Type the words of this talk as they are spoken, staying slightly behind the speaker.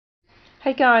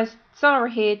Hey guys,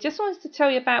 Zara here. Just wanted to tell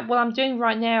you about what I'm doing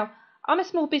right now. I'm a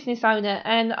small business owner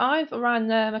and I've run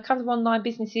a couple of online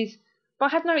businesses, but I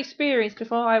had no experience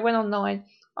before I went online.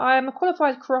 I'm a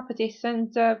qualified chiropodist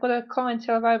and got a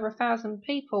clientele of over 1,000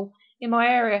 people in my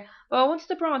area, but I wanted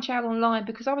to branch out online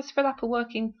because I was fed up of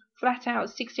working flat out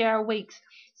 60-hour weeks.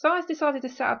 So I decided to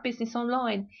set up business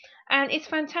online, and it's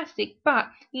fantastic, but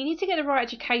you need to get the right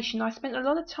education. I spent a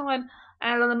lot of time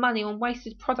and a lot of money on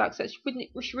wasted products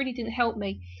which really didn't help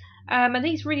me. And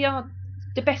these really are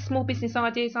the best small business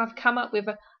ideas I've come up with.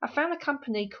 I found a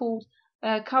company called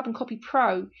Carbon Copy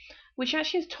Pro, which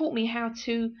actually has taught me how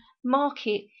to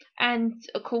market and,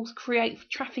 of course, create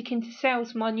traffic into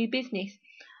sales for my new business.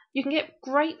 You can get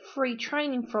great free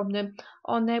training from them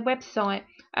on their website.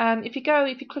 If you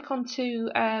click onto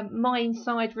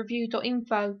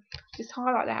myinsidereview.info, just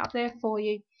highlight that up there for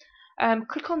you.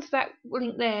 Click onto that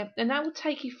link there, and that will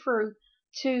take you through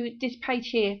to this page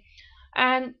here.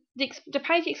 And the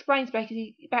page explains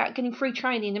basically about getting free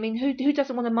training. I mean, who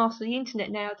doesn't want to master the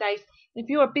internet nowadays? If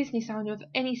you're a business owner of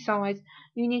any size,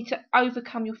 you need to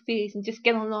overcome your fears and just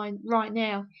get online right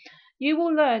now. You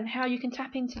will learn how you can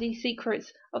tap into the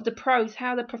secrets of the pros,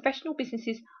 how the professional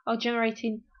businesses are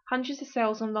generating hundreds of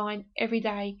sales online every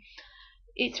day.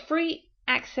 It's free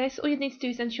access. All you need to do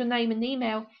is enter your name and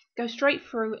email, go straight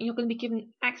through, and you're going to be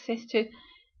given access to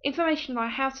information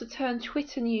like how to turn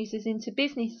Twitter users into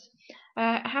business,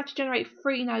 how to generate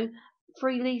free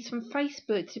leads from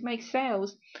Facebook to make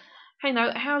sales,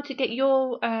 how to get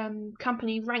your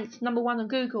company ranked #1 on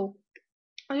Google.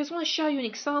 I just want to show you an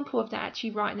example of that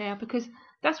actually right now, because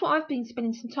that's what I've been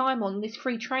spending some time on, this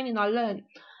free training I learned.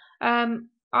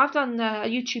 I've done a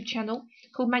YouTube channel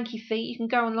called Manky Feet. You can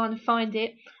go online and find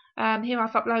it. Here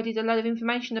I've uploaded a load of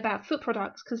information about foot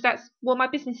products because that's what my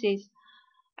business is.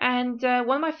 And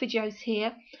one of my videos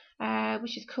here,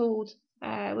 which is called,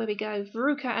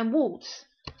 Veruca and Warts.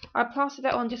 I plastered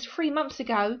that on just 3 months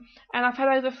ago, and I've had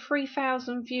over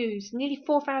 3,000 views, nearly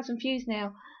 4,000 views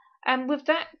now. And with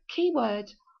that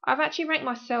keyword, I've actually ranked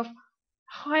myself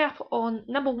high up on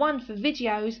 #1 for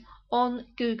videos on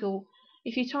Google.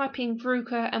 If you type in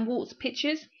Veruca and Warts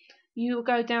pictures, you will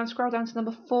scroll down to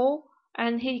 #4,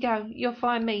 and here you go, you'll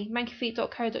find me,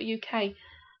 mankyfeet.co.uk.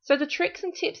 So the tricks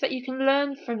and tips that you can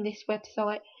learn from this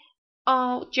website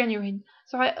are genuine.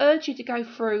 So I urge you to go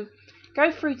through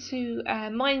to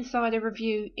my insider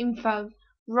review info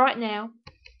right now.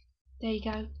 There you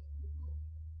go.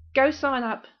 Go sign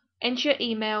up, enter your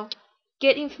email,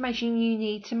 get the information you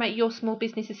need to make your small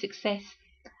business a success.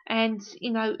 And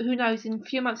who knows, in a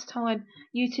few months' time,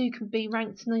 you too can be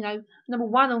ranked,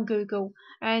 #1 on Google.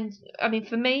 And I mean,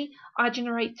 for me, I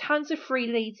generate tons of free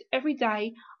leads every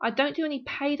day. I don't do any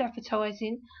paid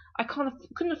advertising. I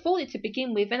couldn't afford it to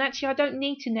begin with, and actually, I don't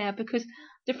need to now, because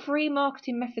the free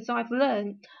marketing methods I've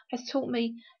learned has taught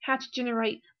me how to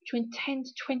generate between 10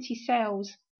 to 20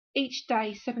 sales each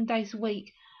day, 7 days a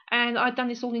week. And I've done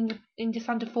this all in just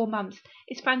under 4 months.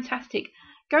 It's fantastic.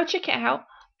 Go check it out.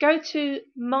 Go to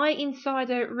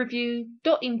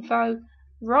myinsiderreview.info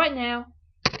right now.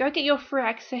 Go get your free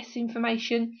access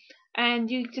information, and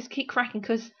you just keep cracking,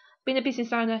 because being a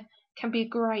business owner can be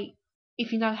great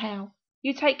if you know how.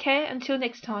 You take care until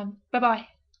next time. Bye bye.